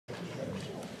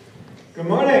Good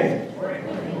morning. Good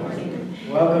morning.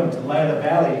 Welcome to Light of the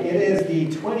Valley. It is the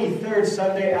 23rd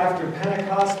Sunday after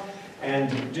Pentecost,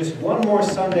 and just one more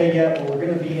Sunday yet, but we're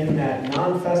going to be in that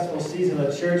non-festival season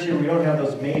of church here. We don't have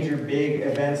those major big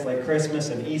events like Christmas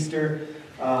and Easter.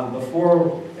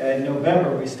 Before in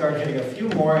November, we start getting a few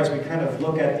more as we kind of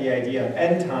look at the idea of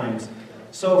end times.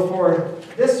 So for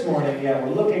this morning, we're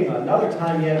looking another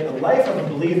time yet at the life of a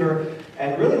believer,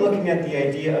 and really looking at the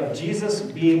idea of Jesus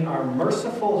being our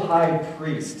merciful high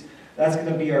priest. That's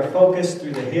going to be our focus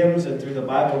through the hymns and through the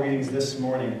Bible readings this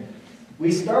morning.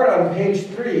 We start on page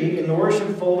 3 in the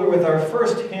worship folder with our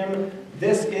first hymn,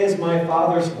 This Is My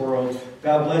Father's World.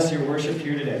 God bless your worship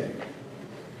here today.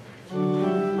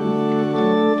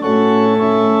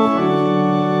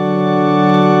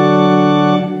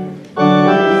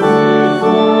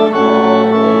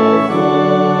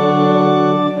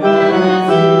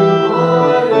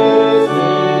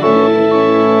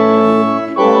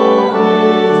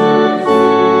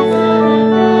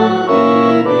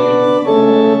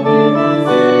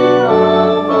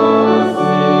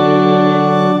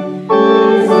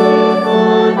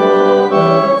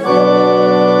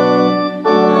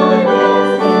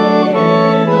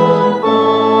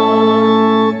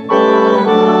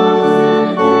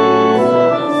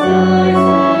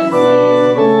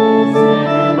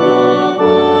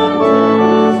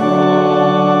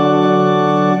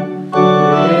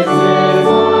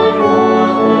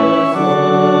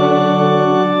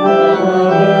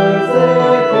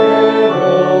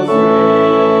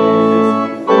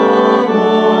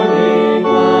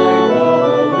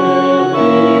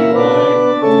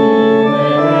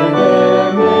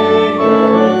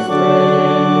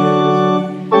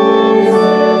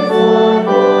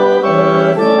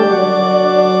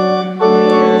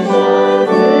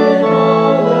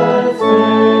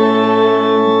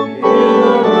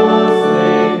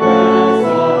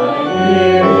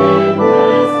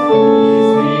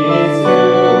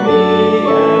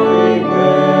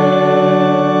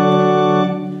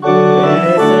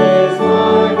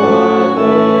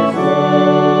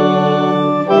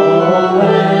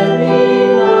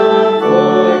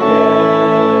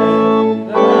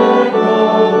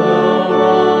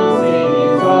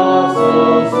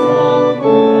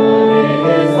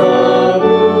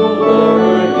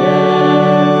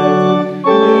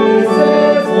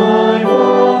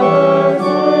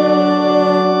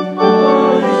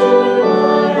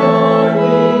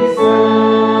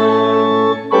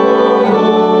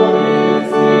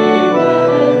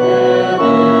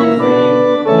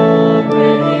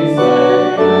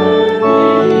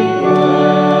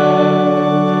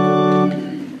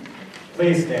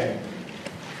 Please stand.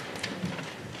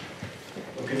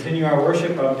 We'll continue our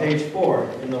worship on page 4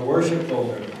 in the worship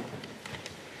folder.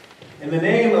 In the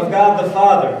name of God the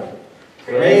Father,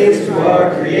 praise to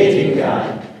our creating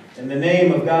God. In the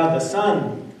name of God the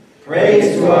Son,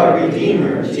 praise to our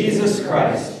Redeemer, Jesus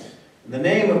Christ. In the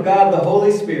name of God the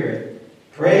Holy Spirit,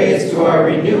 praise to our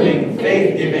renewing,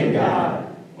 faith-giving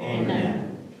God.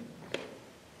 Amen.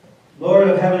 Lord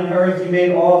of heaven and earth, you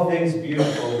made all things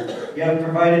beautiful. You have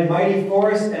provided mighty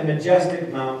forests and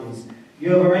majestic mountains.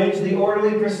 You have arranged the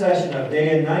orderly procession of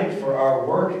day and night for our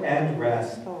work and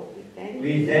rest.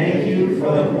 We thank you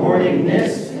for the morning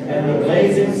mist and the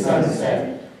blazing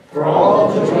sunset, for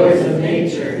all the joys of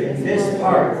nature in this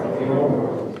part of your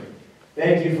world.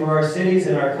 Thank you for our cities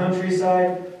and our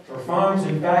countryside, for farms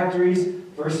and factories,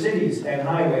 for cities and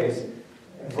highways,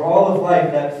 and for all of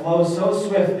life that flows so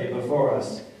swiftly before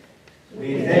us.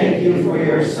 We thank you for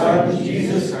your Son,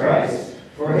 Jesus Christ,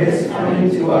 for his coming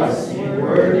to us in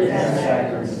word and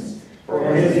sacraments,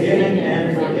 for his giving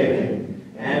and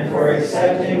forgiving, and for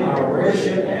accepting our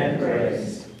worship and praise.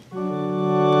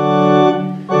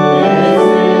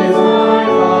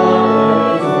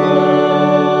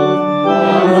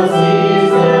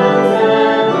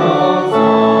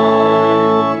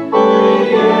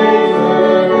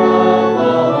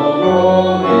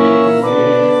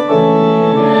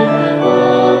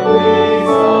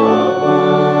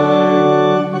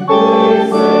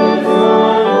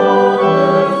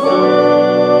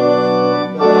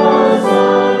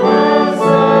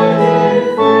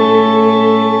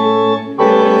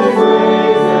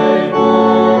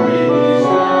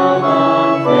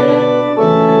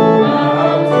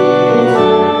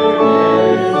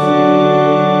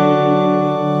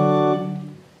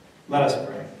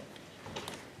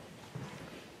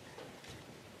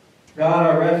 God,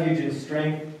 our refuge and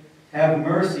strength, have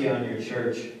mercy on your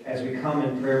church as we come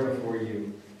in prayer before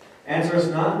you. Answer us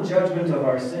not in judgment of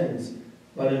our sins,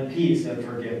 but in peace and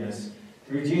forgiveness.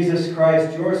 Through Jesus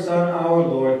Christ, your Son, our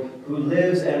Lord, who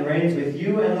lives and reigns with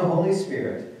you and the Holy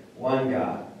Spirit, one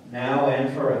God, now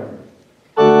and forever.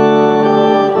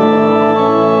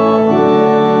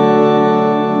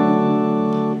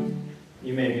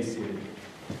 You may be seated.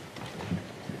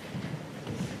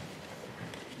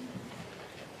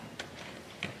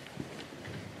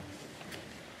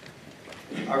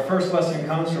 Our first lesson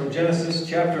comes from Genesis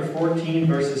chapter 14,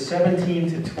 verses 17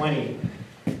 to 20.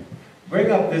 Bring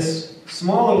up this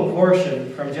small little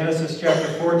portion from Genesis chapter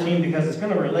 14 because it's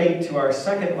going to relate to our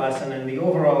second lesson and the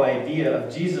overall idea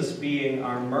of Jesus being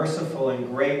our merciful and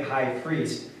great high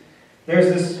priest.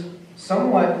 There's this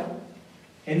somewhat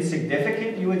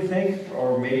insignificant, you would think,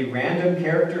 or maybe random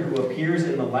character who appears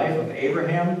in the life of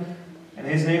Abraham, and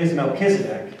his name is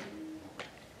Melchizedek.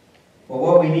 Well,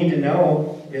 what we need to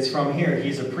know is from here.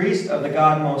 He's a priest of the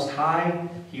God Most High.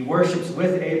 He worships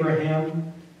with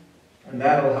Abraham, and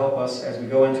that'll help us as we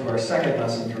go into our second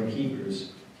lesson from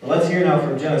Hebrews. But let's hear now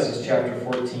from Genesis chapter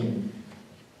 14.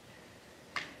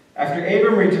 After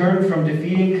Abram returned from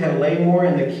defeating Kedorlaomer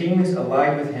and the kings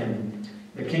allied with him,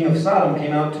 the king of Sodom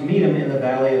came out to meet him in the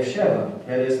valley of Sheba,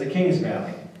 that is, the king's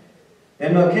valley.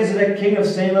 Then Melchizedek, king of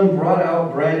Salem, brought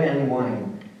out bread and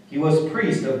wine. He was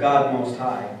priest of God Most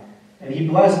High. And he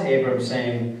blessed Abram,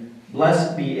 saying,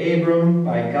 Blessed be Abram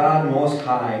by God Most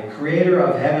High, creator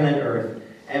of heaven and earth,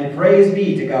 and praise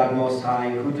be to God Most High,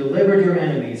 who delivered your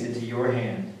enemies into your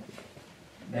hand.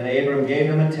 Then Abram gave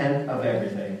him a tenth of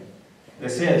everything.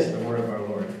 This is the word of our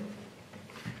Lord.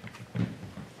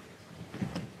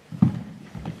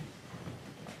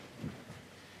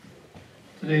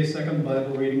 Today's second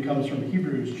Bible reading comes from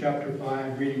Hebrews chapter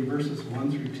 5, reading verses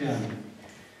 1 through 10.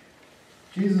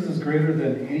 Jesus is greater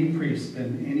than any priest,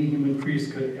 than any human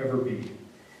priest could ever be.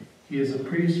 He is a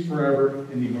priest forever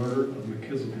in the order of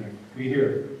Melchizedek. We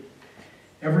hear,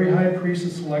 every high priest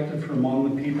is selected from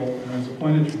among the people and is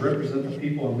appointed to represent the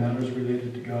people in matters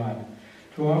related to God,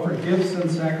 to offer gifts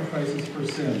and sacrifices for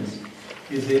sins.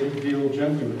 He is able to deal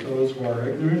gently with those who are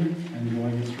ignorant and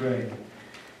going astray.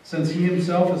 Since he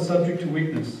himself is subject to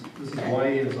weakness, this is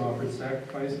why he has offered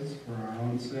sacrifices for our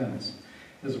own sins,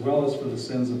 as well as for the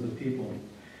sins of the people.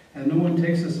 And no one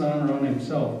takes this honor on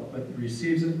himself, but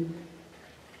receives it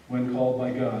when called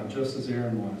by God, just as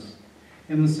Aaron was.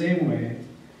 In the same way,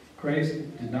 Christ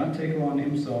did not take on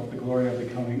himself the glory of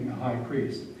becoming a high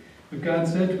priest. But God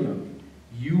said to him,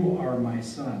 You are my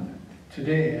son.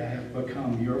 Today I have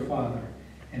become your father.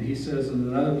 And he says in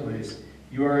another place,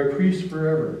 You are a priest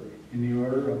forever in the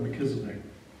order of Melchizedek.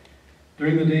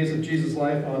 During the days of Jesus'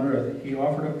 life on earth, he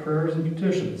offered up prayers and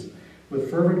petitions with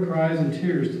fervent cries and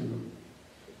tears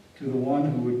to the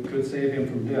one who could save him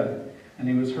from death, and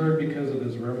he was heard because of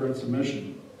his reverent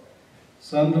submission.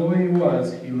 Son though he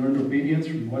was, he learned obedience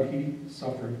from what he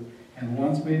suffered, and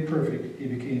once made perfect, he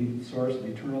became the source of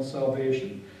eternal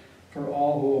salvation for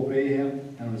all who obey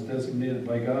him, and was designated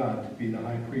by God to be the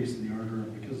high priest in the order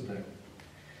of Melchizedek.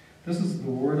 This is the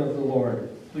word of the Lord.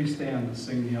 Please stand to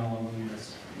sing the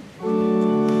Alleluias.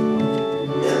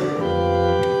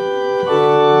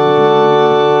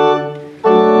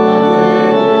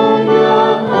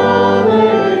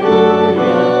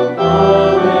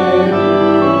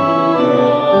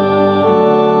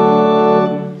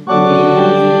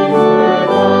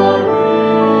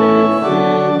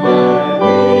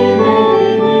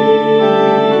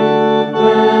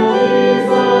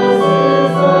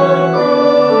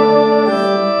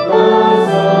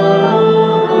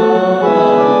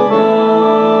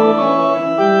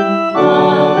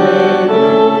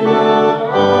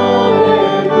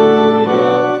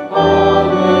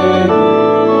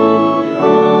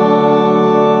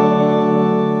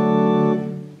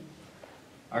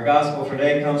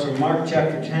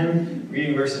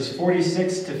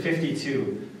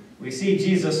 We see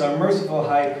Jesus, our merciful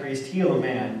high priest, heal a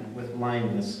man with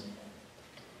blindness.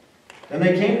 Then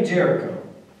they came to Jericho.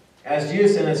 As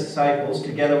Jesus and his disciples,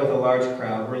 together with a large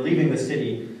crowd, were leaving the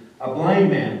city, a blind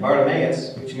man,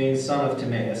 Bartimaeus, which means son of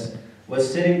Timaeus,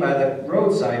 was sitting by the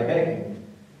roadside begging.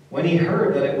 When he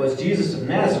heard that it was Jesus of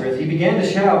Nazareth, he began to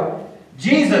shout,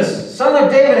 Jesus, Son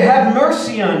of David, have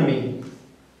mercy on me.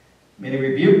 Many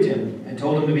rebuked him and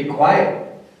told him to be quiet.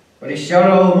 But he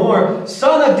shouted all the more,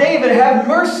 Son of David, have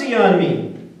mercy on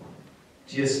me.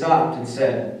 Jesus stopped and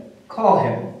said, Call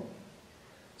him.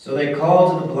 So they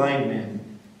called to the blind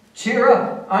man, Cheer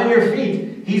up, on your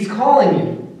feet, he's calling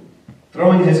you.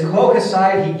 Throwing his cloak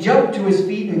aside, he jumped to his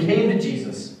feet and came to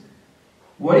Jesus.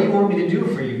 What do you want me to do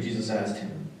for you? Jesus asked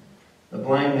him. The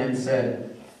blind man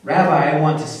said, Rabbi, I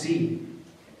want to see.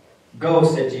 Go,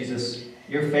 said Jesus,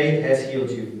 your faith has healed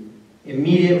you.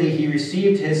 Immediately he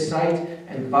received his sight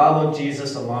and followed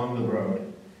Jesus along the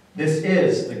road. This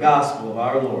is the gospel of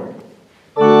our Lord.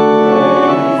 Praise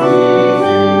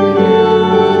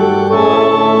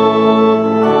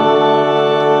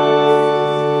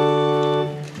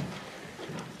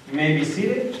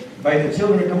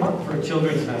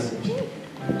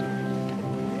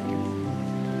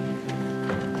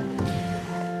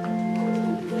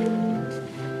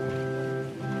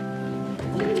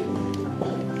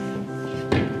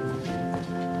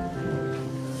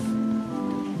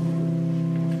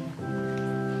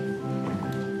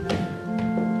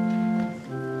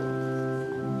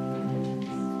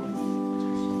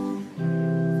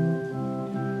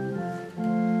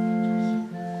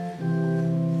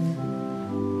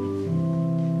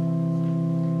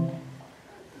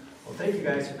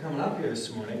guys for coming up here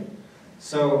this morning.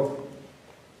 So,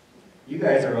 you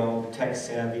guys are all tech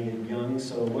savvy and young,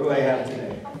 so what do I have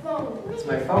today? A phone. It's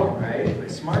my phone, right? My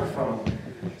smartphone.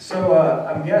 So,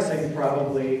 I'm guessing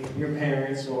probably your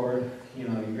parents or, your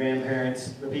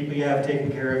grandparents, the people you have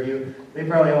taking care of you, they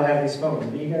probably all have these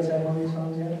phones. Do you guys have one of these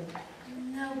phones yet?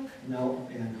 Nope. No?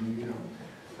 Yeah, no, you don't.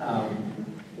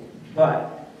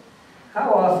 But,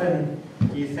 how often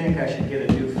do you think I should get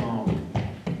a new phone?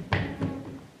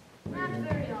 Not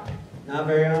very often. Not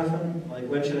very often? Like,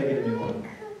 when should I get a new one?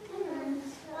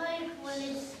 Like when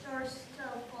it starts to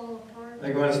fall apart.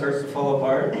 Like when it starts to fall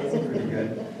apart? That's pretty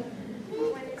good.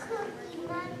 When When it's not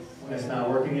working. it's not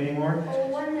working anymore? Or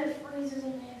when it freezes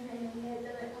and it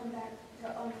doesn't come back to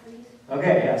unfreeze.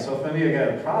 Okay, yeah, so if maybe you got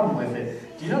a problem with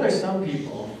it, do you know there's some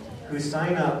people who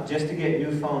sign up just to get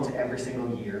new phones every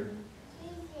single year?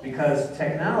 Because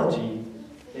technology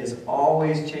is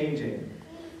always changing.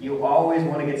 You always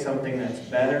want to get something that's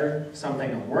better,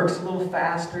 something that works a little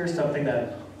faster, something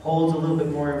that holds a little bit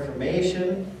more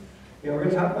information. We're going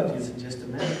to talk about these in just a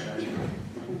minute.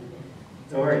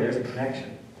 Don't worry, there's a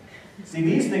connection. See,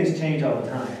 these things change all the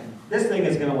time. This thing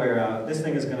is going to wear out. This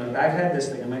thing is going to... I've had this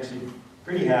thing. I'm actually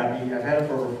pretty happy. I've had it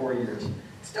for over 4 years. It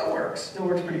still works. Still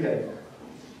works pretty good.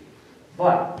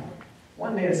 But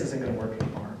one day this isn't going to work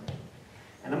anymore.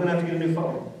 And I'm going to have to get a new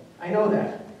phone. I know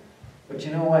that. But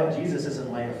you know what? Jesus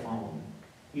isn't like a phone.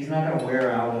 He's not going to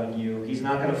wear out on you. He's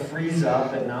not going to freeze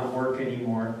up and not work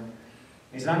anymore.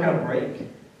 He's not going to break.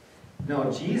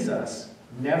 No, Jesus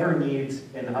never needs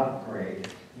an upgrade.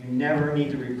 You never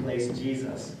need to replace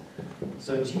Jesus.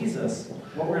 So Jesus,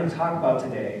 what we're going to talk about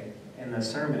today in the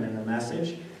sermon, in the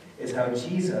message, is how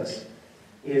Jesus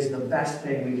is the best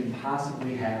thing we can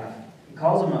possibly have. He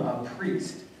calls him a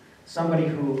priest, somebody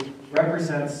who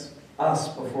represents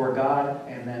us before God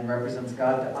and then represents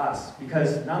God to us.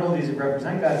 Because not only does he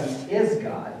represent God, he is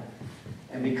God.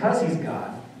 And because he's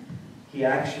God, he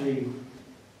actually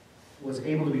was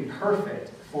able to be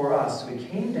perfect for us. So he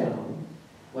came down,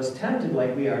 was tempted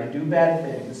like we are to do bad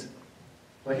things,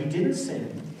 but he didn't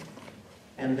sin.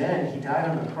 And then he died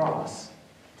on the cross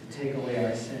to take away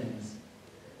our sins.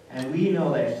 And we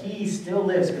know that he still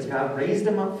lives because God raised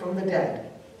him up from the dead.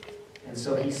 And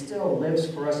so he still lives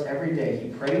for us every day. He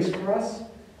prays for us.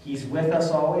 He's with us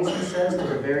always, he says, to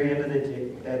the very end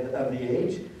of the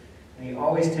age. And he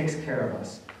always takes care of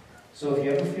us. So if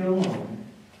you ever feel alone,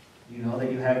 you know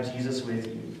that you have Jesus with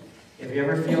you. If you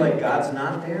ever feel like God's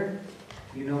not there,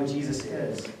 you know what Jesus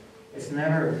is.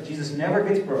 Jesus never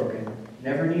gets broken,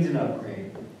 never needs an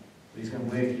upgrade, but he's going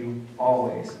to be with you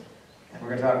always. And we're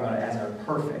going to talk about it as our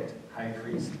perfect high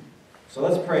priest. So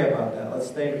let's pray about that. Let's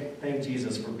thank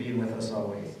Jesus for being with us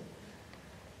always.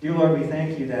 Dear Lord, we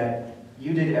thank you that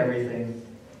you did everything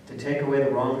to take away the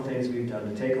wrong things we've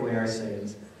done, to take away our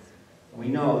sins. We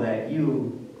know that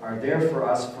you are there for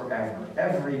us forever,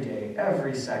 every day,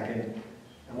 every second,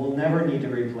 and we'll never need to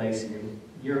replace you.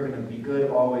 You're going to be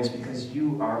good always because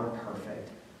you are perfect.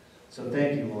 So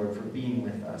thank you, Lord, for being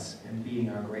with us and being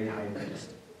our great high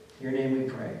priest. In your name we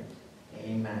pray.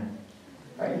 Amen.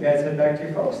 All right, you guys head back to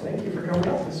your folks. Thank you for coming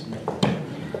up this morning.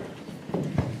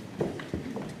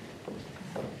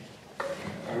 All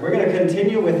right, we're going to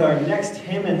continue with our next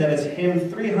hymn, and that is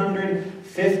hymn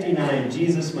 359,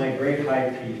 Jesus, my great high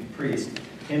priest.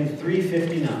 Hymn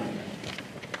 359.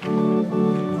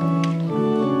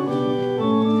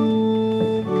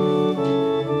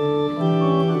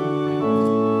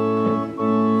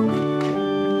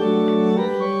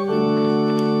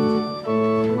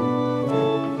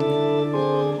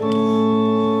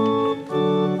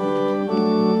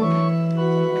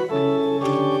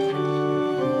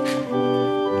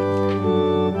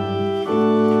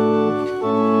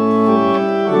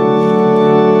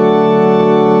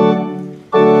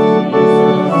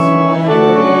 Jesus.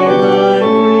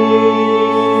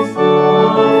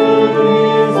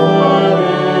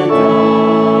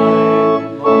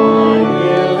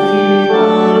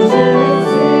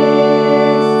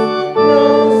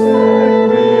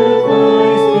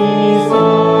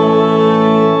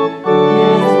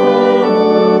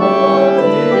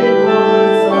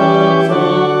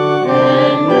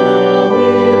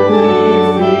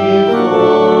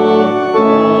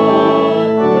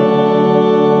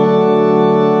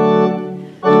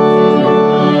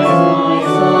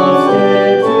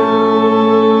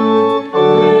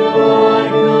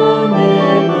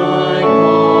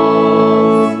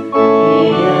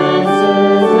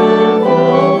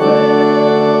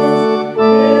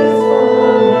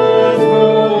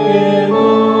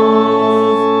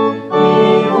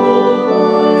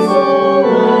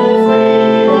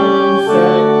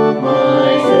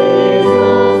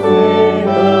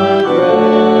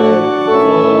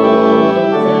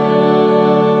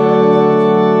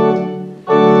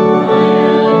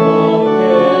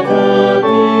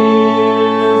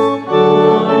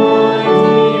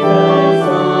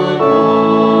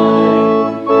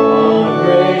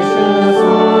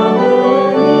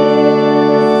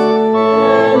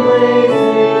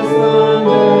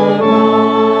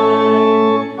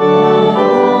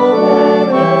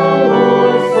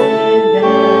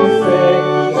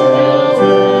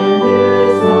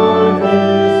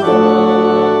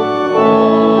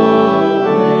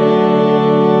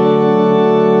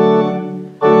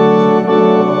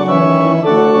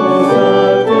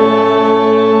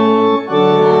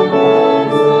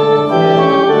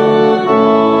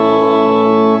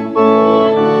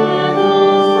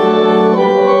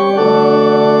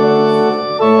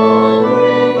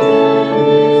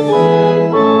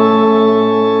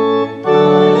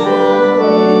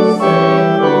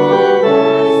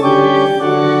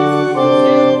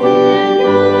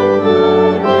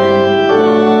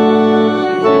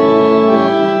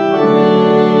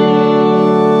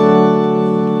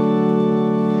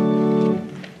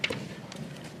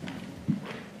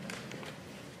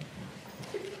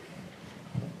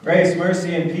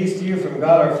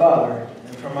 Father,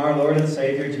 and from our Lord and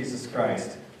Savior, Jesus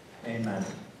Christ. Amen.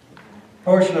 The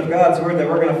portion of God's Word that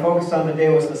we're going to focus on today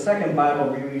was the second Bible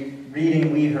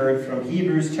reading we heard from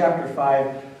Hebrews chapter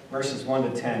 5, verses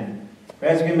 1 to 10. But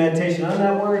as we get meditation on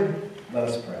that Word, let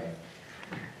us pray.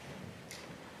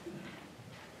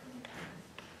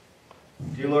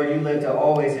 Dear Lord, you live to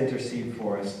always intercede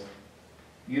for us.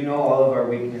 You know all of our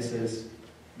weaknesses.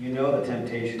 You know the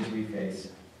temptations we face.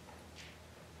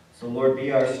 So Lord,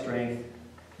 be our strength,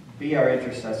 be our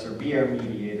intercessor, be our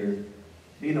mediator,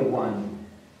 be the one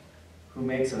who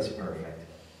makes us perfect.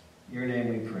 In your name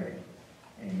we pray.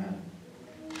 Amen.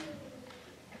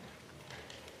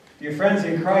 Dear friends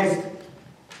in Christ,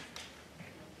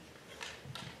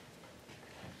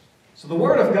 so the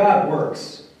Word of God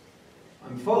works.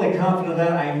 I'm fully confident of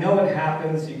that. I know it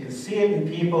happens. You can see it in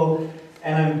people.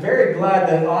 And I'm very glad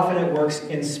that often it works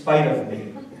in spite of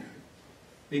me.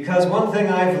 Because one thing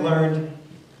I've learned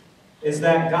is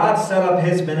that God set up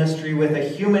His ministry with a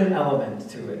human element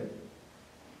to it.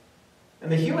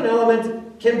 And the human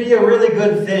element can be a really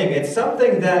good thing. It's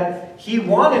something that He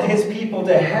wanted His people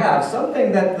to have.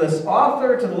 Something that this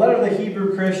author to the letter of the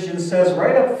Hebrew Christians says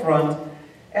right up front.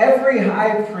 Every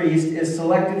high priest is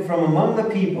selected from among the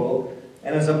people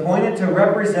and is appointed to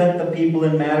represent the people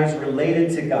in matters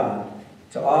related to God,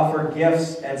 to offer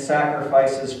gifts and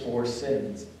sacrifices for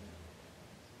sins.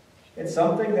 It's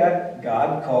something that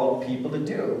God called people to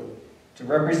do, to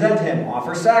represent Him,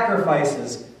 offer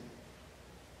sacrifices.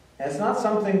 And it's not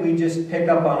something we just pick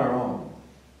up on our own.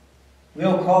 We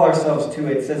don't call ourselves to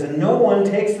it. It says, and no one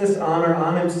takes this honor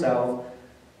on himself,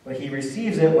 but he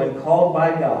receives it when called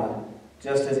by God,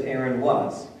 just as Aaron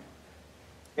was.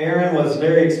 Aaron was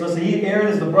very explicit. Aaron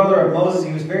is the brother of Moses.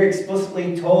 He was very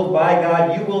explicitly told by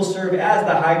God, you will serve as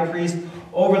the high priest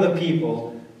over the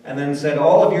people. And then said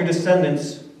all of your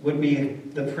descendants would be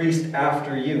the priest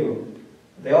after you.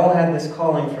 They all had this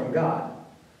calling from God.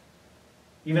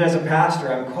 Even as a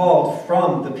pastor, I'm called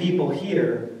from the people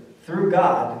here through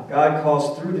God. God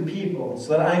calls through the people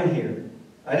so that I'm here.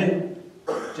 I didn't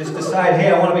just decide,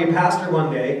 hey, I want to be a pastor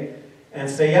one day and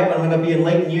say, yep, I'm going to be in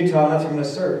Layton, Utah, and that's where I'm going to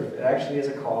serve. It actually is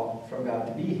a call from God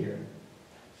to be here.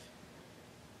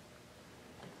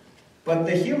 But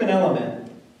the human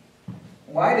element,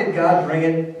 why did God bring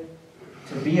it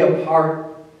to be a part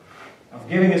of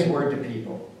giving His word to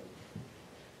people?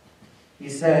 He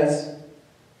says,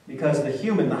 because the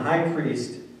human, the high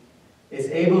priest, is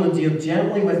able to deal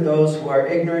gently with those who are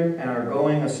ignorant and are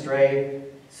going astray,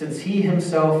 since he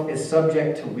himself is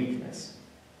subject to weakness.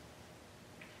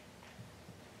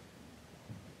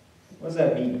 What does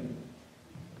that mean?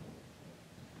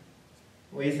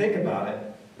 Well, you think about it.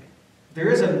 There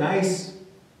is a nice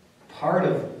part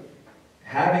of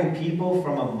having people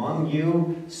from among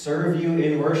you serve you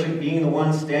in worship, being the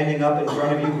one standing up in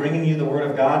front of you, bringing you the Word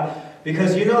of God,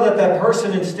 because you know that that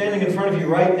person standing in front of you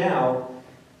right now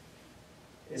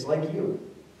is like you.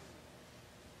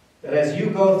 That as you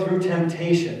go through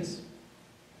temptations,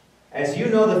 as you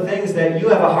know the things that you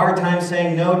have a hard time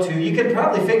saying no to, you can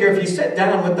probably figure if you sit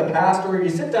down with the pastor or you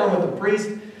sit down with the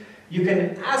priest, you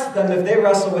can ask them if they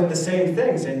wrestle with the same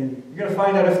things. And you're going to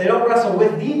find out if they don't wrestle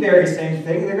with the very same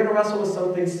thing, they're going to wrestle with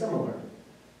something similar.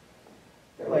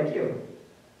 They're like you.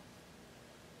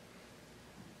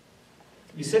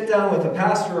 You sit down with a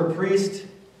pastor or priest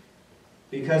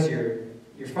because you're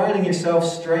finding yourself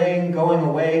straying, going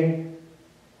away.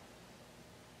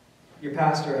 Your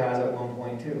pastor has at one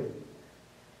point too.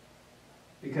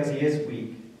 Because he is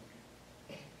weak.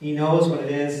 He knows what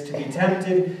it is to be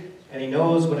tempted, and he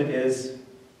knows what it is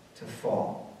to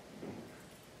fall.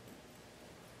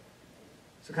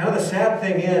 So kind of the sad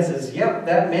thing is yep,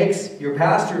 that makes your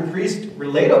pastor and priest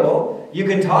relatable. You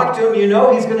can talk to him, you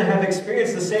know he's going to have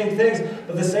experienced the same things, but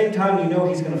at the same time you know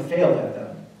he's going to fail at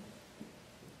them.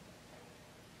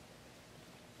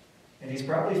 And he's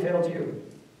probably failed you.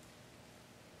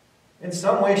 In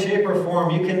some way, shape, or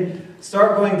form, you can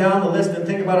start going down the list and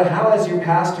think about how has your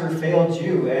pastor failed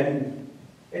you? And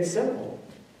it's simple.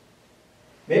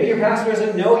 Maybe your pastor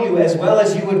doesn't know you as well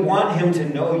as you would want him to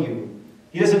know you.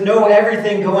 He doesn't know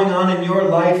everything going on in your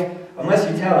life unless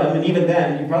you tell him, and even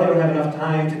then, you probably don't have enough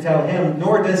time to tell him,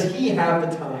 nor does he have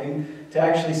the time to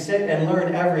actually sit and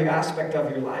learn every aspect of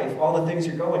your life, all the things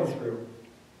you're going through.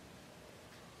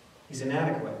 He's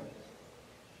inadequate.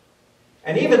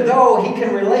 And even though he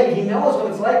can relate, he knows what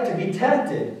it's like to be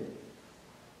tempted.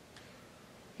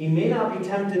 He may not be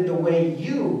tempted the way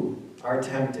you are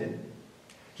tempted.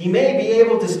 He may be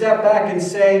able to step back and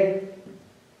say,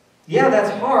 yeah,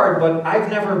 that's hard, but I've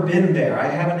never been there. I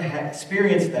haven't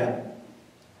experienced that.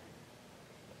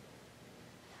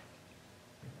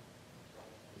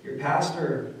 Your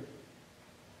pastor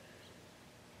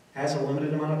has a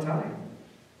limited amount of time.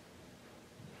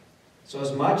 So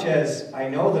as much as I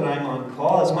know that I'm on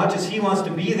call, as much as he wants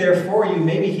to be there for you,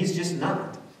 maybe he's just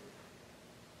not.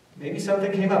 Maybe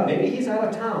something came up. Maybe he's out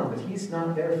of town, but he's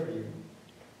not there for you.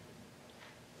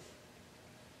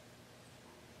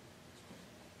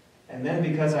 And then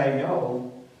because I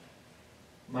know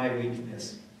my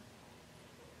weakness,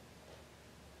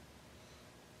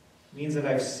 means that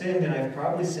I've sinned, and I've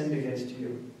probably sinned against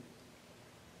you.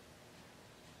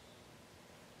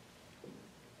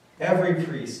 Every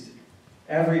priest,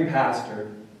 every pastor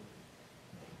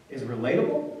is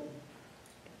relatable,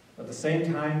 but at the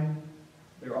same time,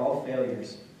 they're all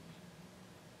failures.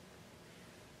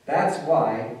 That's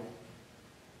why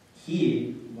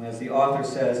he, as the author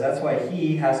says, that's why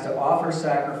he has to offer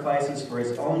sacrifices for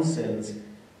his own sins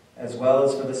as well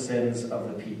as for the sins of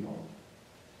the people.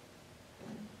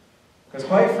 Because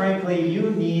quite frankly, you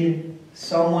need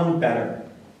someone better.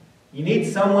 You need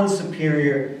someone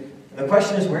superior. And the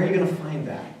question is, where are you going to find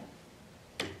that?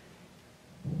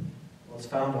 Well, it's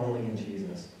found only in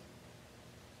Jesus.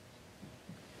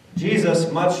 Jesus,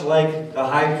 much like the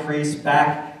high priest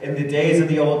back in the days of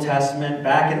the Old Testament,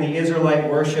 back in the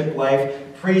Israelite worship life,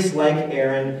 priests like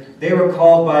Aaron, they were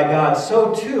called by God.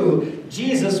 So too,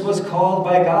 Jesus was called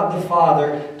by God the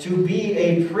Father to be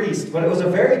a priest. But it was a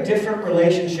very different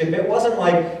relationship. It wasn't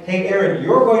like, hey Aaron,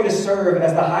 you're going to serve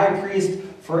as the high priest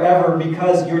forever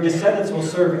because your descendants will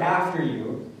serve after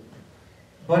you.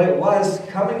 But it was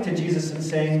coming to Jesus and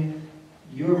saying,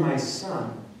 you're my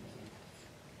son.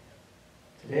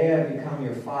 Today I become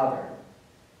your father.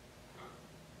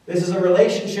 This is a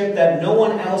relationship that no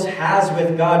one else has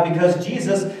with God because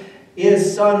Jesus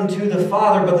is son to the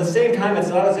Father, but at the same time it's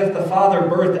not as if the Father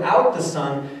birthed out the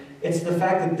Son. It's the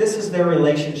fact that this is their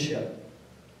relationship.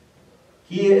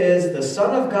 He is the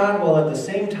Son of God while at the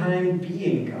same time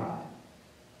being God.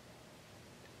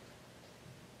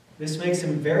 This makes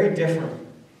him very different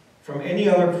from any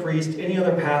other priest, any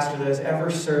other pastor that has ever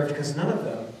served, because none of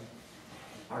them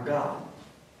are God.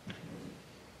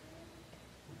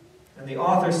 And the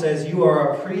author says, you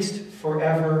are a priest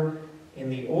forever in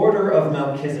the order of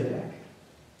Melchizedek.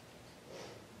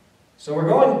 So we're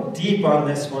going deep on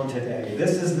this one today.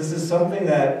 This is something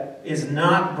that is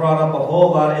not brought up a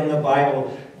whole lot in the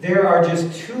Bible. There are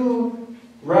just 2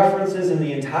 references in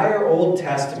the entire Old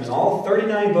Testament, all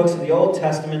 39 books of the Old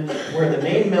Testament, where the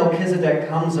name Melchizedek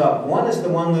comes up. One is the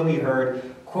one that we heard,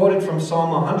 quoted from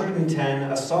Psalm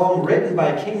 110, a psalm written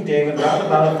by King David around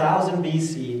about 1000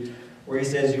 BC, where he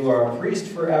says, you are a priest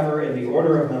forever in the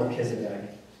order of Melchizedek.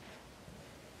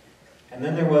 And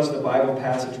then there was the Bible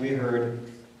passage we heard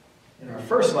in our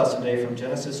first lesson today from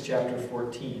Genesis chapter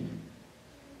 14.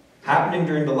 Happening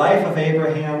during the life of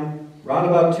Abraham, around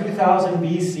about 2000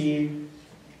 BC,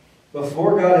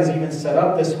 before God has even set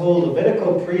up this whole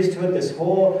Levitical priesthood, this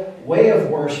whole way of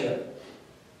worship.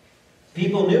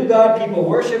 People knew God, people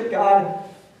worshiped God,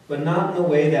 but not in the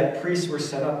way that priests were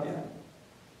set up yet.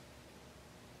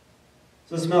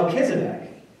 So this Melchizedek,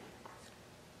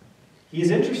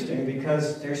 he's interesting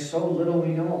because there's so little we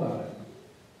know about him.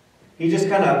 He just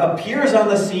kind of appears on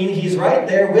the scene. He's right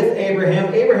there with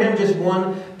Abraham. Abraham just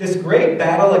won this great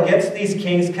battle against these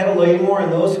kings, Chedorlaomer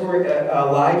and those who were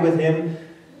allied with him.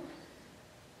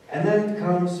 And then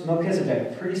comes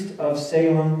Melchizedek, priest of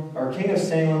Salem, or king of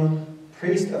Salem,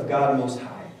 priest of God Most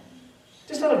High.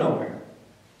 Just out of nowhere.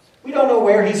 We don't know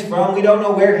where he's from. We don't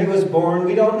know where he was born.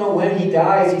 We don't know when he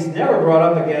dies. He's never brought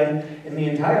up again in the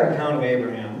entire account of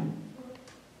Abraham.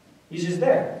 He's just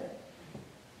there.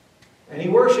 And he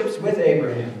worships with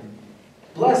Abraham.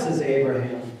 Blesses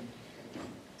Abraham.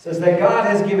 Says that God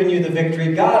has given you the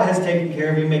victory. God has taken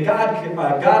care of you. May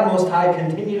God Most High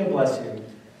continue to bless you.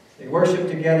 They worship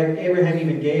together. Abraham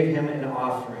even gave him an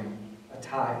offering, a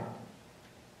tithe.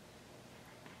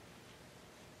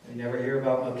 We never hear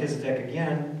about Melchizedek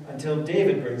again until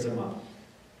David brings him up.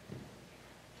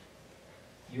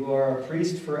 You are a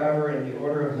priest forever in the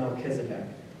order of Melchizedek.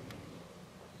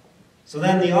 So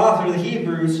then the author of the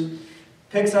Hebrews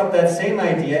picks up that same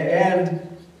idea,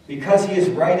 and because he is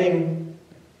writing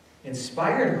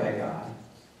inspired by God,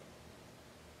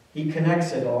 he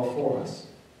connects it all for us.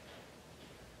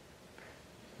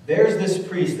 There's this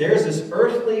priest, there's this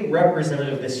earthly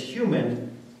representative, this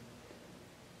human,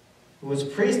 who was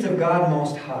priest of God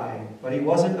Most High, but he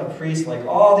wasn't a priest like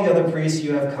all the other priests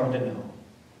you have come to know.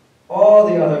 All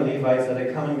the other Levites that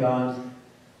had come and gone,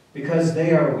 because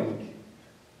they are weak.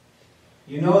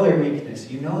 You know their weakness.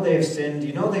 You know they have sinned.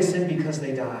 You know they sinned because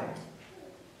they died.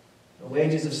 The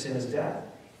wages of sin is death.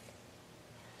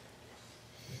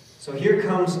 So here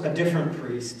comes a different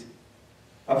priest.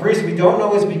 A priest we don't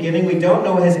know his beginning. We don't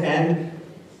know his end.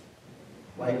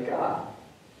 Like God.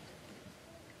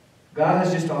 God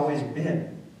has just always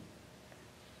been.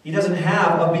 He doesn't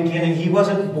have a beginning. He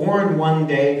wasn't born one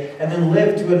day and then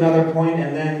lived to another point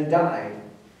and then died.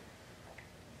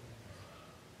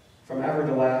 From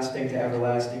everlasting to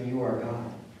everlasting, you are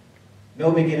God.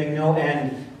 No beginning, no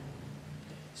end.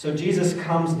 So Jesus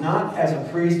comes not as a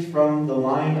priest from the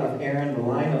line of Aaron, the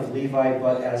line of Levi,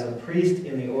 but as a priest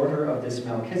in the order of this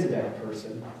Melchizedek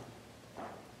person.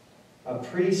 A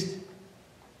priest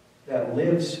that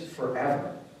lives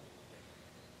forever.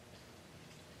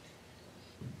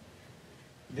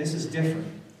 This is different.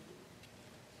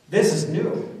 This is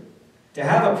new. To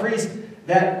have a priest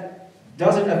that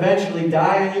doesn't eventually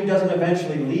die on you, doesn't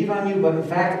eventually leave on you, but in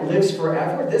fact lives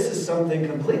forever, this is something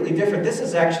completely different. This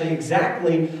is actually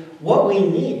exactly what we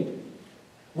need.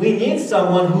 We need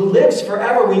someone who lives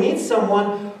forever. We need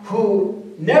someone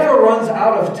who never runs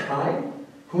out of time,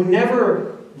 who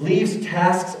never leaves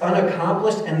tasks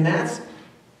unaccomplished, and that's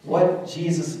what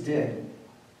Jesus did.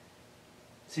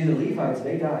 See, the Levites,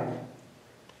 they died.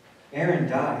 Aaron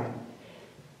died.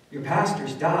 Your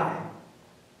pastors die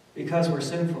because we're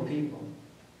sinful people.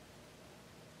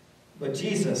 But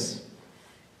Jesus,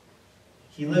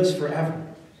 he lives forever.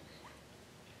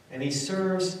 And he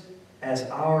serves as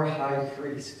our high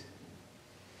priest.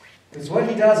 Because what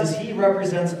he does is he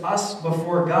represents us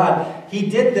before God. He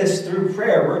did this through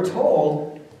prayer. We're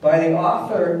told by the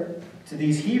author to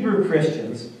these Hebrew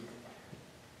Christians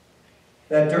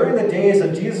that during the days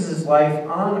of Jesus' life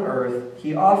on earth,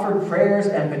 he offered prayers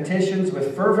and petitions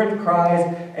with fervent cries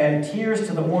and tears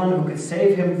to the one who could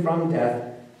save him from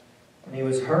death, and he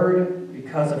was heard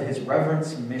because of his reverent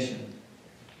submission.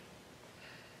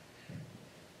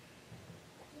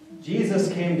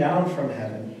 Jesus came down from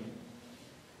heaven,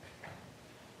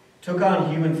 took on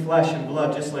human flesh and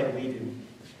blood just like we do.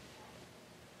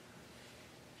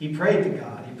 He prayed to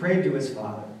God. He prayed to his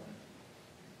Father.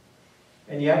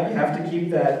 And yet you have to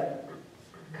keep that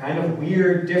kind of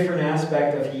weird, different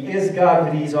aspect of he is God,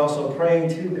 but he's also praying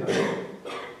to God.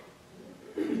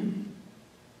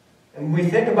 And when we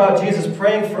think about Jesus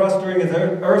praying for us during his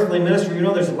earthly ministry, you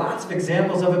know there's lots of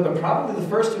examples of it, but probably the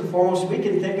first and foremost we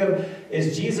can think of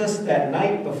is Jesus that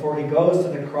night before he goes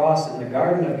to the cross in the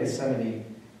Garden of Gethsemane.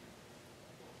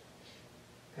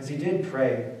 Because he did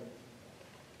pray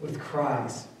with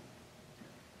cries,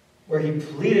 where he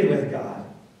pleaded with God,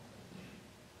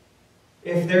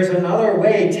 if there's another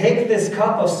way, take this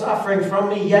cup of suffering from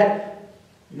me, yet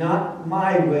not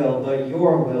my will, but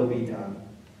your will be done.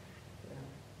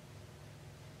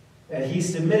 That he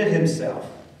submitted himself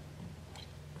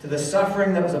to the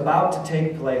suffering that was about to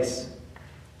take place.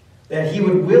 That he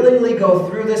would willingly go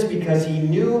through this because he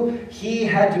knew he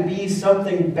had to be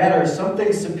something better,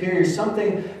 something superior,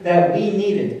 something that we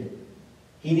needed.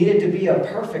 He needed to be a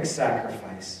perfect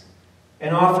sacrifice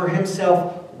and offer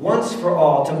himself once for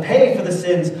all, to pay for the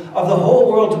sins of the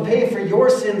whole world, to pay for your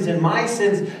sins and my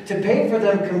sins, to pay for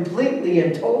them completely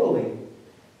and totally.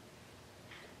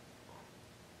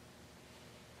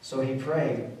 So he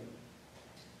prayed,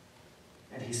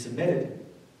 and he submitted.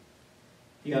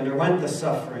 He underwent the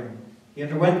suffering. He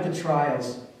underwent the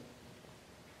trials.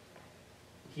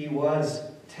 He was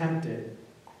tempted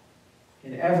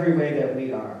in every way that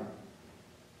we are.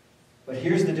 But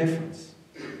here's the difference.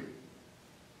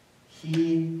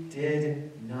 He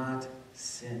did not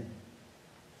sin.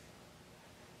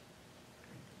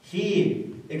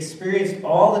 He experienced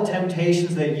all the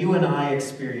temptations that you and I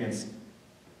experienced.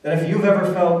 That if you've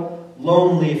ever felt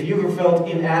lonely, if you've ever felt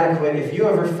inadequate, if you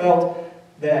ever felt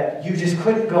that you just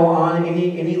couldn't go on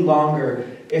any longer,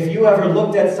 if you ever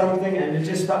looked at something and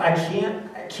just thought, I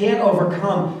can't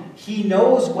overcome, he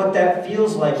knows what that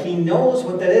feels like. He knows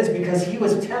what that is because he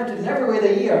was tempted in every way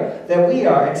that we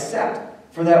are, except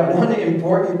for that one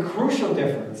important, crucial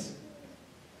difference.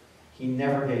 He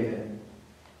never gave in.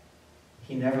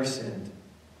 He never sinned.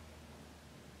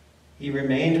 He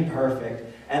remained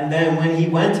perfect. And then when he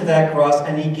went to that cross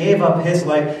and he gave up his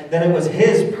life, then it was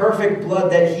his perfect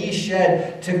blood that he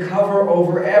shed to cover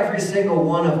over every single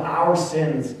one of our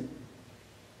sins.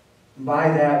 By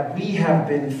that, we have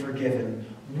been forgiven.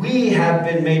 We have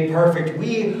been made perfect.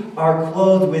 We are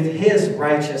clothed with his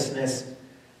righteousness.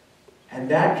 And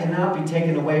that cannot be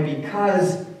taken away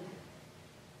because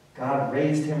God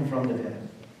raised him from the dead.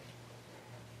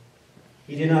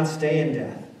 He did not stay in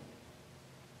death,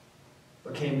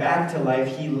 but came back to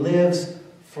life. He lives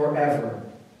forever.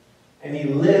 And he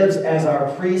lives as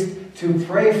our priest to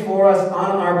pray for us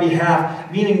on our behalf,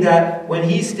 meaning that when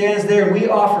he stands there and we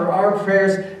offer our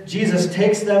prayers, Jesus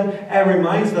takes them and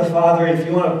reminds the Father, if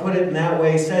you want to put it in that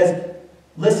way, says,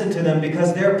 listen to them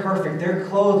because they're perfect. They're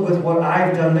clothed with what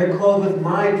I've done. They're clothed with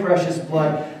my precious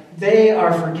blood. They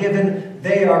are forgiven.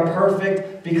 They are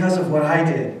perfect because of what I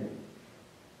did.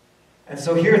 And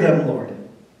so hear them, Lord.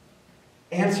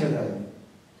 Answer them.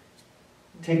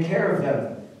 Take care of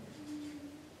them.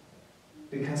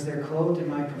 Because they're clothed in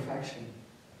my perfection.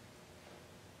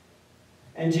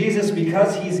 And Jesus,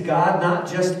 because he's God, not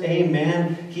just a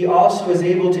man, he also is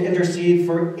able to intercede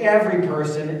for every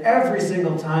person, every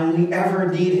single time we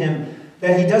ever need him,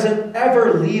 that he doesn't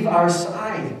ever leave our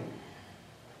side.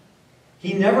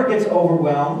 He never gets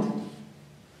overwhelmed.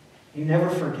 He never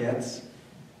forgets.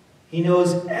 He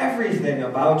knows everything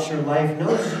about your life,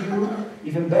 knows you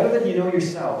even better than you know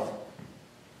yourself.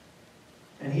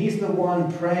 And he's the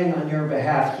one praying on your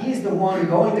behalf. He's the one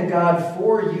going to God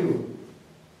for you.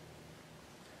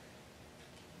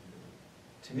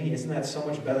 To me, isn't that so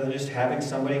much better than just having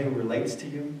somebody who relates to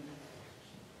you?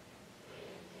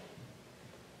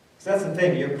 Because that's the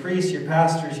thing. Your priests, your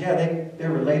pastors, yeah, they're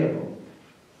relatable.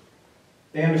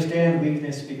 They understand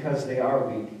weakness because they are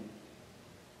weak.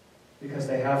 Because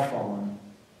they have fallen.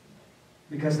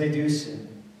 Because they do sin.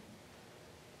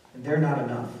 And they're not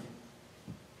enough.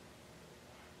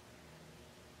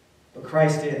 But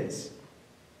Christ is.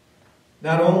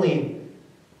 Not only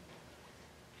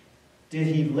did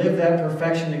he live that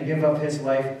perfection and give up his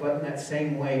life, but in that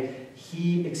same way,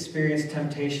 he experienced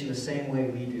temptation the same way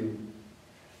we do.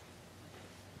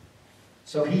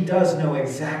 So he does know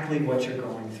exactly what you're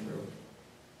going through.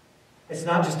 It's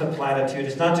not just a platitude.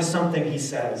 It's not just something he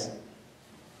says.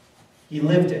 He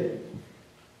lived it.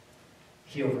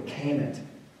 He overcame it.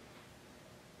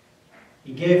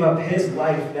 He gave up his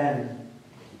life then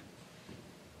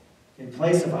in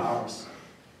place of ours.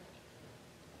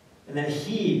 And then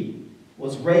he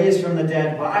was raised from the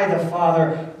dead by the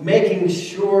Father, making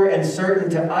sure and certain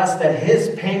to us that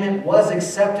his payment was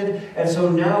accepted, and so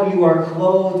now you are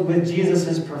clothed with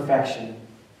Jesus' perfection.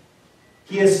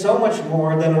 He is so much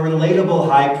more than a relatable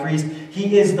high priest.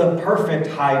 He is the perfect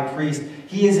high priest.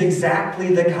 He is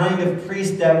exactly the kind of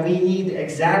priest that we need,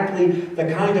 exactly the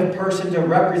kind of person to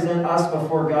represent us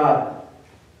before God.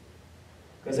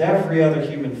 Because every other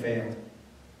human failed.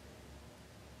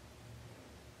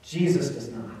 Jesus does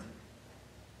not.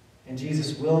 And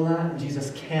Jesus will not, and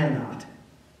Jesus cannot.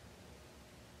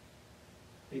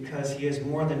 Because he is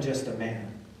more than just a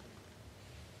man.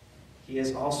 He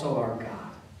is also our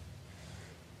God.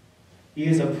 He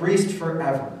is a priest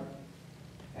forever,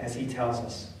 as he tells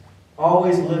us.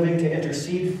 Always living to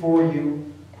intercede for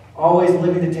you. Always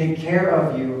living to take care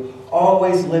of you.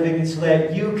 Always living so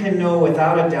that you can know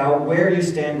without a doubt where you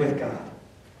stand with God.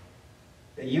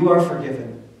 That you are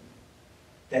forgiven.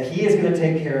 That he is going to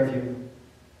take care of you.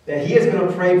 That he is going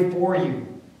to pray for you.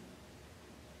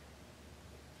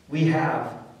 We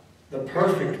have the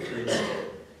perfect priest,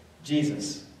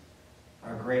 Jesus,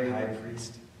 our great high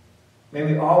priest. May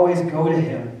we always go to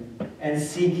him and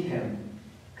seek him,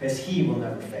 because he will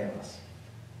never fail us.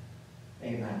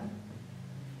 Amen.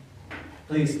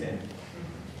 Please stand.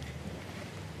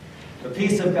 The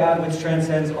peace of God, which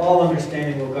transcends all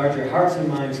understanding, will guard your hearts and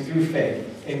minds through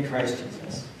faith in Christ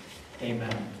Jesus.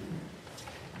 Amen.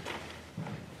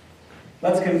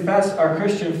 Let's confess our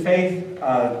Christian faith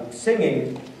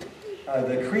singing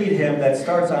the Creed hymn that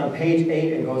starts on page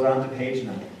 8 and goes on to page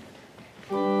 9.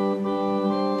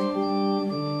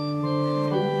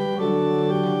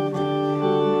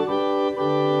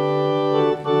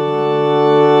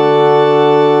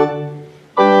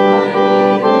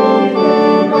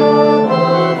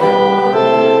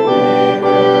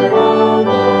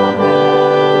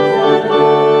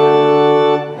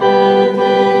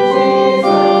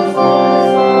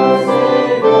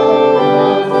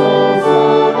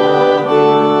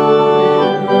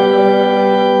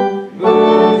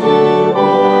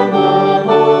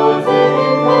 Lord,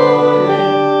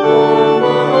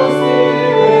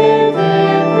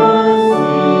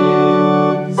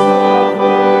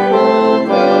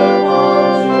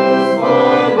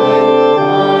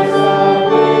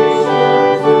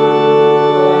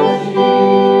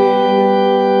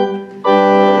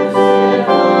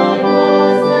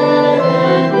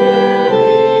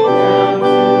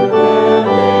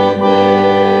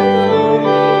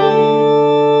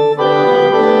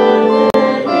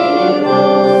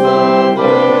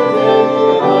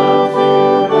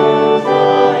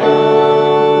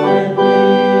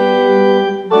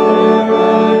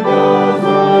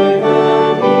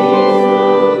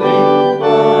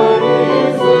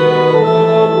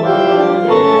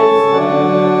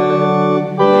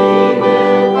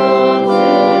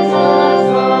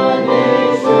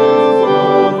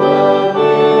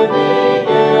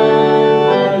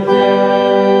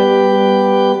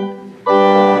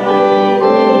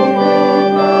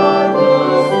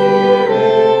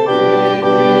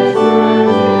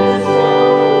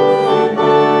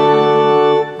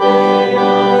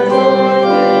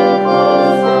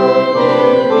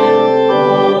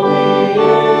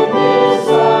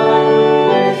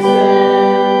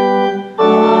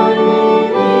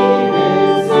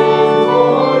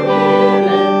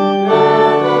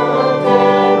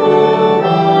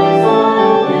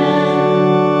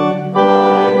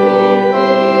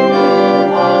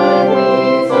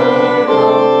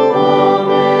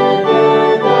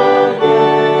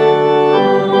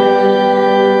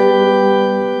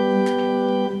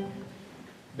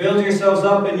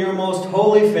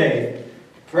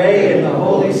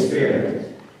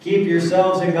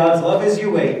 God's love as you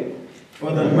wait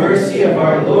for the mercy of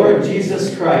our Lord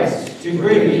Jesus Christ to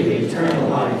bring you eternal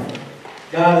life.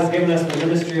 God has given us the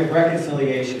ministry of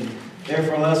reconciliation.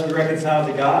 Therefore, let us be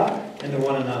reconciled to God and to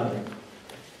one another.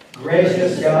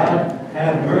 Gracious God,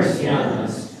 have mercy on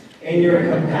us. In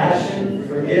your compassion,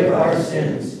 forgive our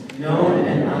sins, known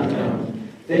and unknown,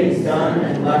 things done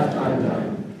and left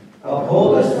undone.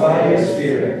 Uphold us by your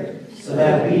Spirit, so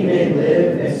that we may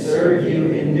live and serve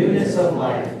you in newness of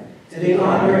life, to the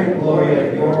honor and glory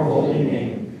of your holy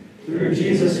name. Through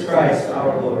Jesus Christ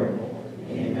our Lord.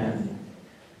 Amen.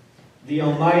 The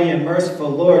Almighty and merciful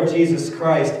Lord Jesus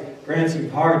Christ grants you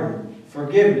pardon,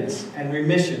 forgiveness, and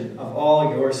remission of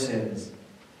all your sins.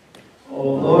 O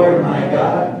Lord my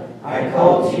God, I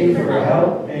call to you for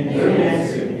help, and you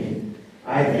answered me.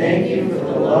 I thank you for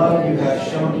the love you have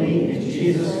shown me in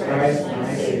Jesus Christ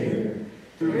my Savior.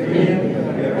 Through him you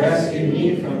have rescued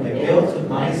me from the guilt of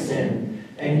my sin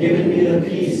and given me the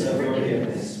peace of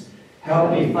forgiveness.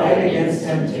 Help me fight against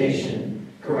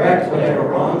temptation, correct whatever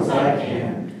wrongs I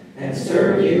can, and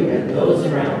serve you and those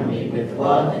around me with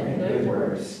love and good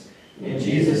works. In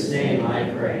Jesus' name I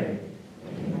pray.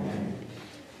 Amen.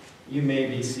 You may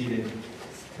be seated.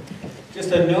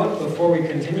 Just a note before we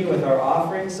continue with our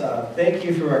offerings. Thank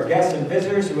you to our guests and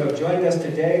visitors who have joined us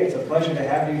today. It's a pleasure to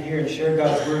have you here and share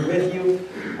God's Word with you.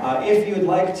 If you would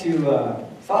like to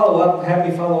have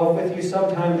me follow up with you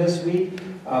sometime this week,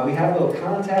 we have little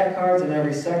contact cards in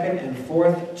every second and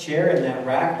fourth chair in that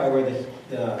rack by where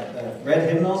the red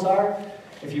hymnals are.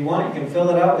 If you want, you can fill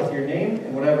it out with your name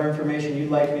and whatever information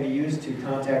you'd like me to use to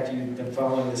contact you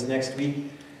following this next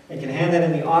week. You can hand that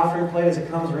in the offering plate as it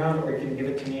comes around, or you can give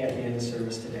it to me at the end of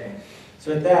service today.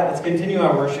 So with that, let's continue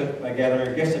our worship by gathering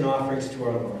our gifts and offerings to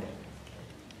our Lord.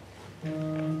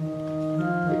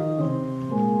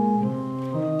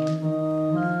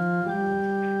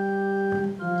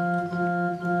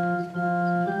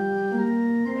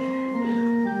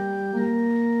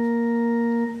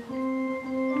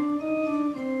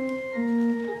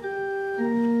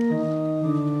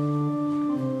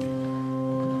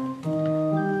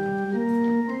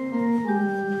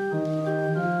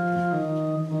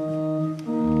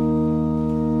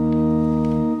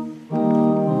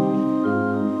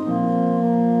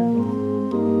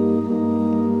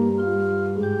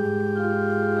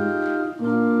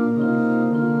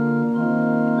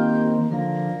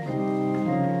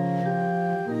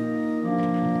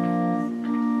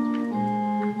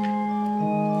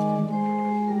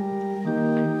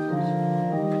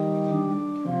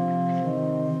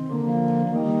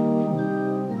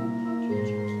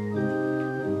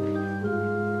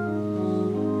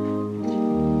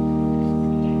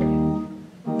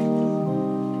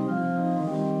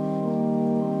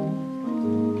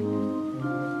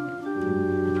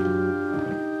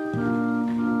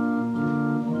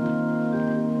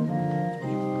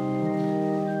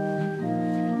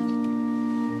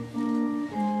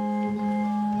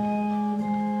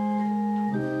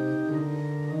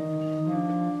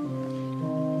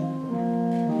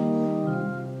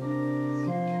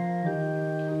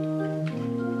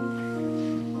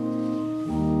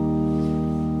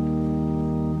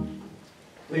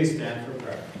 Please stand for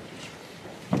prayer.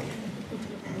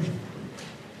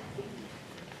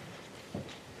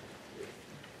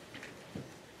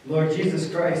 Lord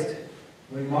Jesus Christ,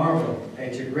 we marvel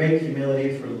at your great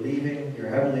humility for leaving your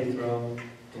heavenly throne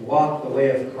to walk the way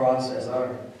of the cross as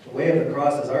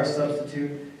our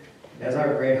substitute and as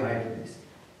our great high priest.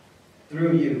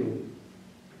 Through you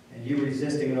and you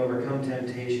resisting and overcome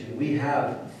temptation, we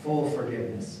have full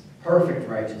forgiveness, perfect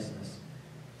righteousness.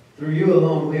 Through you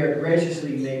alone, we are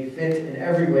graciously made fit in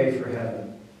every way for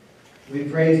heaven. We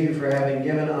praise you for having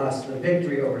given us the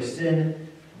victory over sin,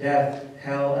 death,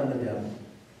 hell, and the devil.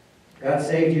 God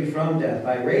saved you from death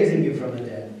by raising you from the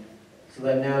dead, so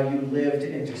that now you live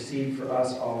to intercede for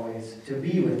us always, to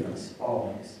be with us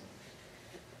always.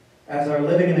 As our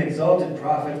living and exalted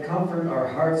prophet, comfort our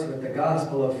hearts with the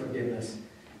gospel of forgiveness.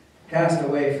 Cast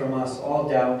away from us all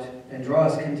doubt and draw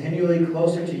us continually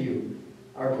closer to you,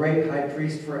 our great high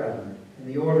priest forever, in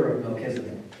the order of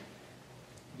Melchizedek.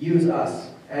 Use us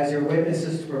as your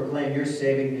witnesses to proclaim your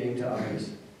saving name to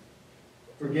others.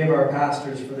 Forgive our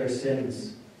pastors for their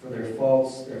sins, for their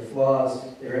faults, their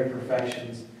flaws, their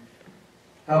imperfections.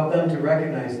 Help them to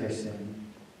recognize their sin,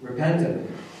 repent of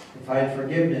it, and find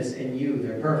forgiveness in you,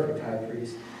 their perfect high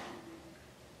priest.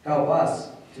 Help us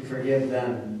to forgive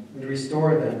them and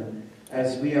restore them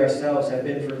as we ourselves have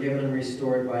been forgiven and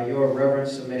restored by your reverent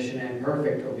submission and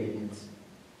perfect obedience.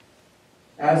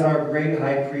 As our great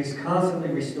high priest, constantly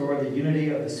restore the unity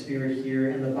of the Spirit here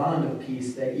and the bond of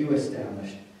peace that you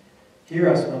established. Hear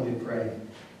us when we pray.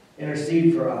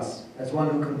 Intercede for us as one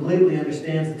who completely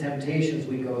understands the temptations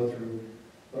we go through,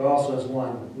 but also as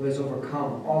one who has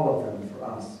overcome all of them for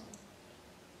us.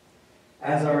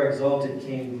 As our exalted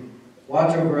King,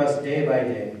 watch over us day by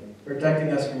day, protecting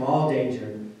us from all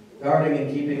danger, guarding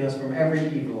and keeping us from every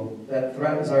evil that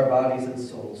threatens our bodies and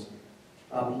souls.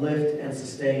 Uplift and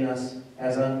sustain us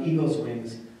as on eagle's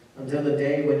wings until the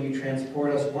day when you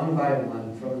transport us one by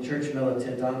one from the church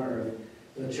militant on earth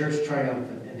to the church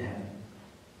triumphant in heaven.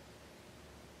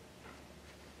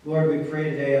 Lord, we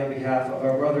pray today on behalf of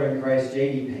our brother in Christ,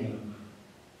 J.D. Payne.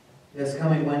 This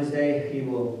coming Wednesday, he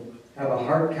will have a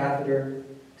heart catheter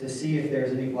to see if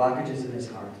there's any blockages in his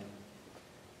heart.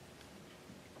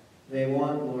 They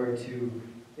want, Lord, to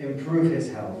improve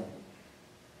his health.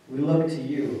 We look to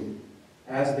you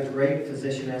as the great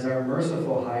physician, as our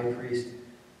merciful high priest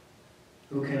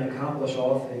who can accomplish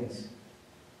all things.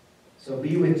 So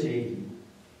be with J.D.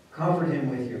 Comfort him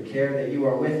with your care, that you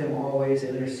are with him always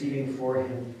and interceding for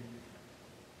him.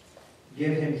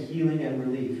 Give him healing and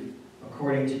relief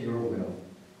according to your will.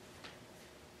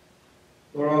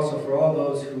 Lord, also for all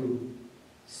those who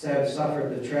have suffered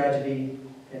the tragedy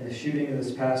and the shooting of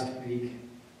this past week,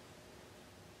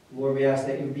 Lord, we ask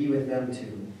that you be with them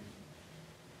too.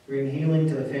 Bring healing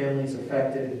to the families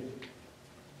affected.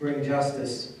 Bring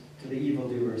justice to the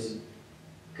evildoers.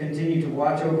 Continue to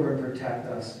watch over and protect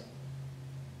us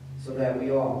so that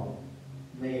we all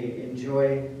may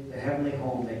enjoy the heavenly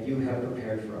home that you have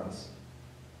prepared for us.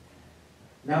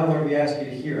 Now, Lord, we ask you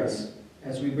to hear us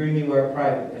as we bring you our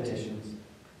private petitions.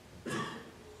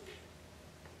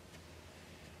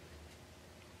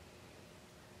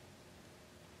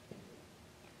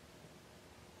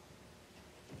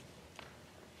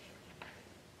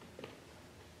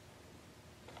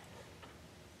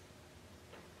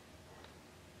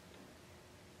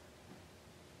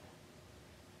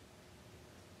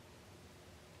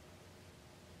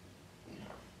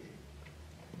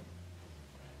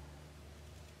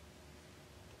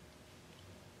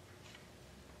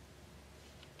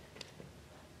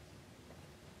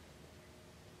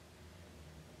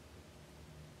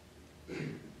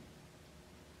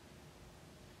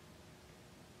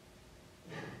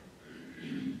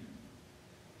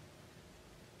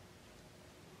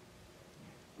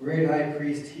 Great High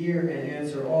Priest, hear and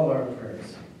answer all our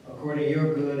prayers, according to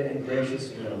your good and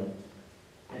gracious will.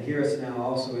 And hear us now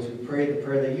also as we pray the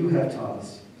prayer that you have taught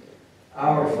us.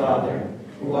 Our Father,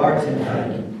 who art in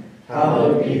heaven,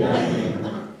 hallowed be thy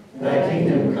name. Thy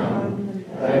kingdom come,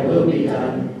 thy will be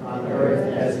done, on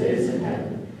earth as it is in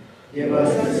heaven. Give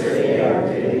us this day our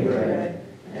daily bread,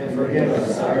 and forgive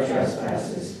us our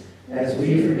trespasses, as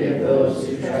we forgive those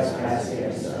who trespass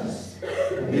against us.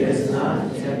 And lead us not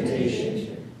into temptation,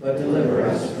 but deliver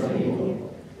us from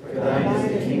evil. For thine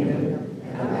is the kingdom,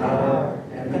 and the power,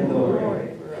 and the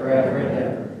glory, forever and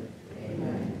ever.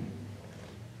 Amen.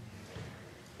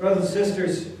 Brothers and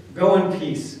sisters, go in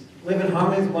peace, live in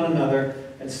harmony with one another,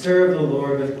 and serve the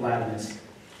Lord with gladness.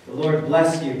 The Lord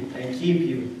bless you and keep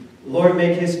you. The Lord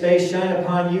make his face shine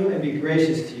upon you and be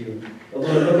gracious to you. The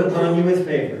Lord look upon you with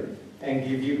favor and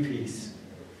give you peace.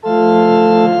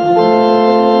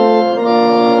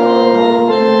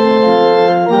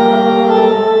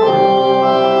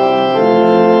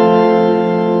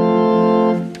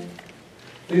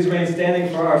 Please remain standing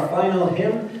for our final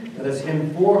hymn. That is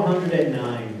hymn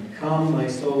 409. Come, my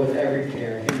soul, with every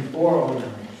care. Hymn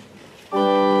 409.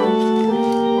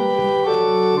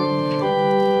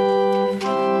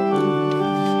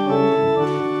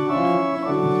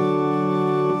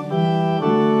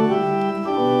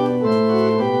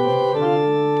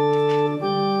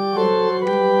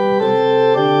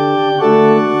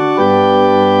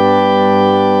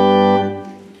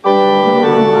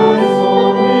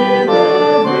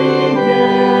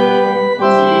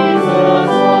 Jesus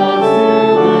loves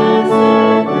to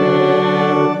answer prayer.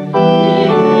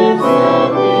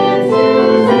 He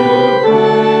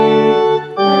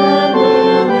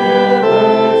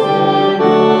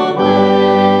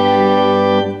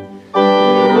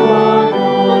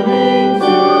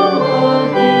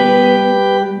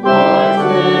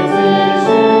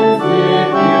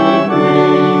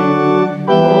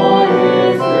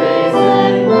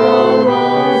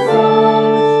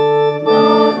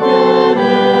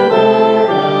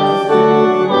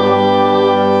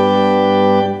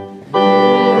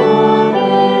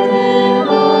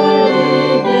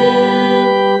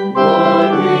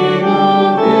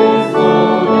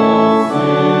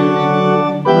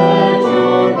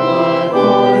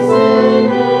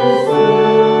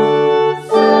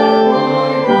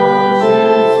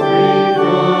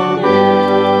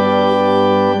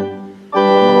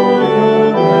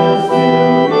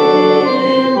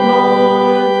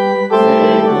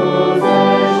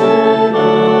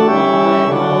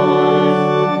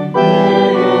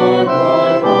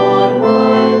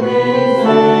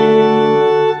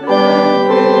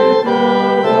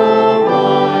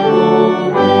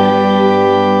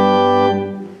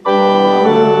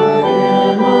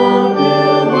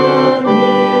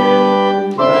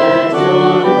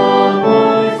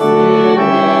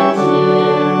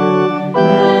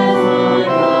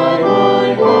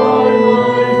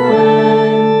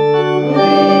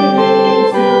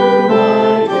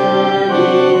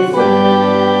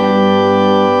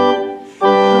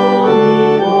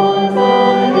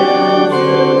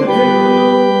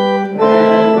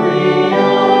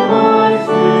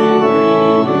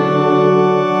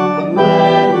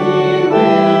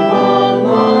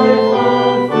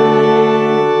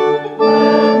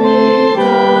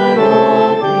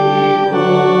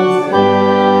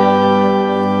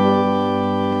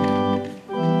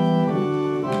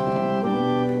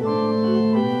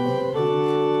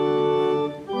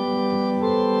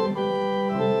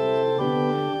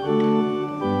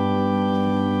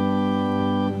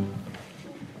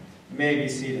may be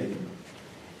seated.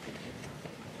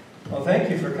 Well, thank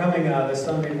you for coming this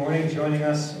Sunday morning, joining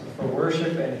us for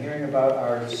worship and hearing about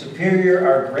our superior,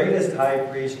 our greatest high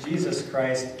priest, Jesus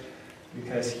Christ,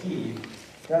 because he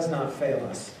does not fail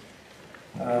us.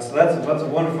 So that's a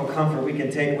wonderful comfort we can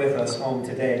take with us home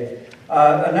today.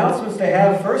 Announcements to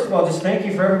have. First of all, just thank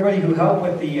you for everybody who helped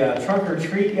with the trunk or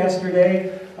treat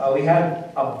yesterday. We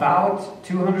had about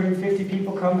 250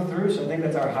 people come through, so I think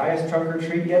that's our highest trunk or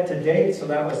treat yet to date. So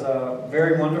that was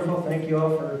very wonderful. Thank you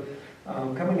all for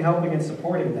coming, helping, and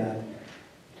supporting that.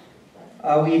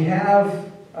 We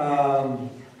have a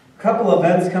couple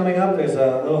events coming up. There's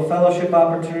a little fellowship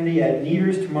opportunity at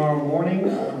Neaters tomorrow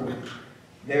morning.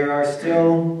 There are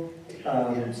still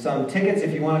some tickets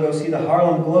if you want to go see the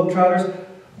Harlem Globetrotters.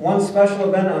 One special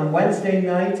event on Wednesday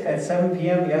night at 7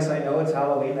 p.m. Yes, I know it's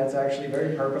Halloween. That's actually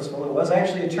very purposeful. It was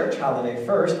actually a church holiday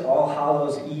first, All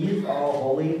Hallows Eve, All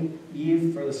Holy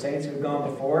Eve for the saints who've gone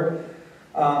before.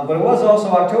 But it was also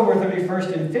October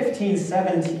 31st in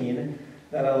 1517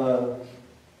 that a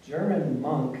German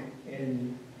monk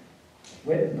in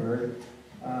Wittenberg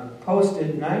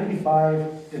posted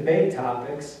 95 debate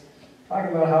topics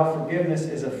talking about how forgiveness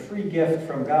is a free gift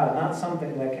from God, not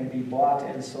something that can be bought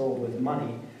and sold with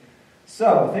money.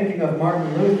 So, thinking of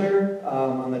Martin Luther,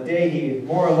 on the day he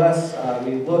more or less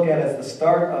we look at as the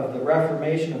start of the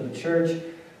Reformation of the church,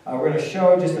 we're going to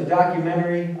show just a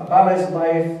documentary about his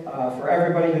life for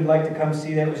everybody who'd like to come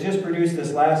see that. It was just produced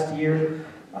this last year.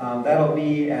 That'll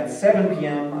be at 7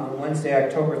 p.m. on Wednesday,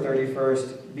 October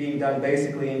 31st, being done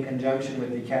basically in conjunction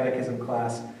with the catechism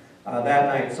class that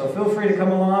night. So feel free to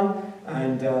come along,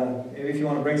 and maybe if you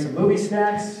want to bring some movie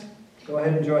snacks, go ahead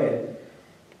and enjoy it.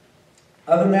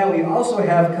 Other than that, we also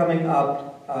have coming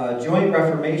up a joint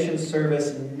Reformation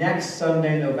service next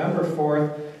Sunday, November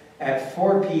 4th at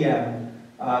 4 p.m.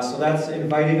 So that's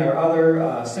inviting our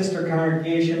other sister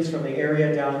congregations from the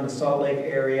area down in the Salt Lake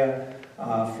area,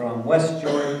 from West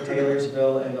Jordan,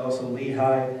 Taylorsville, and also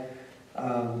Lehigh.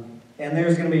 And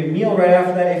there's going to be a meal right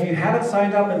after that. If you haven't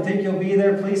signed up and think you'll be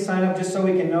there, please sign up just so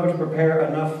we can know to prepare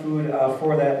enough food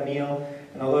for that meal.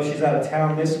 And although she's out of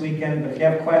town this weekend, but if you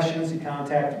have questions, you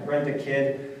contact Brenda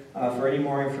Kidd for any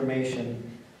more information.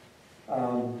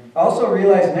 Also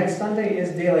realize next Sunday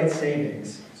is daylight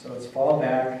savings. So it's fall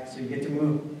back, so you get to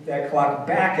move that clock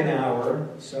back an hour.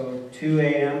 So 2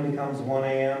 a.m. becomes 1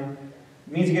 a.m.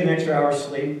 It means you get an extra hour's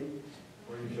sleep.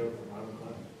 Or you show up for Bible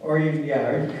class. Or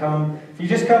you come. If you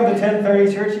just come to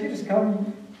 10:30 church, you can just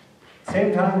come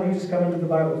same time and you just come into the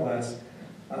Bible class.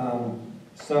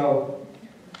 So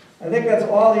I think that's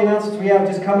all the announcements we have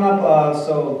just coming up.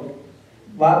 So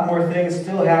a lot more things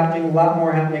still happening. A lot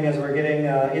more happening as we're getting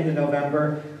into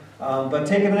November. But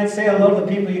take a minute, say hello to the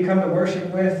people you come to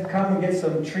worship with. Come and get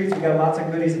some treats. We've got lots of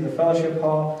goodies in the fellowship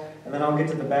hall. And then I'll get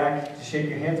to the back to shake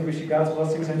your hands and wish you God's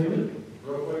blessings on you.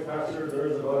 Real quick, Pastor, there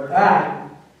is a voter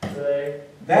today.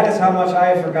 That is how much I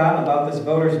have forgotten about this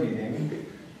voters meeting,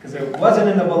 because it wasn't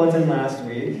in the bulletin last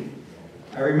week.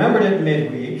 I remembered it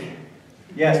midweek.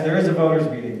 Yes, there is a voters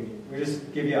meeting. We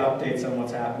just give you updates on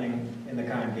what's happening in the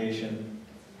congregation.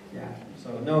 Yeah,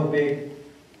 so no big,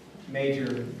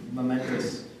 major,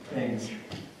 momentous things.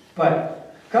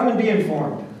 But come and be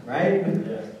informed, right?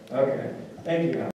 Yes. Okay. Thank you, guys.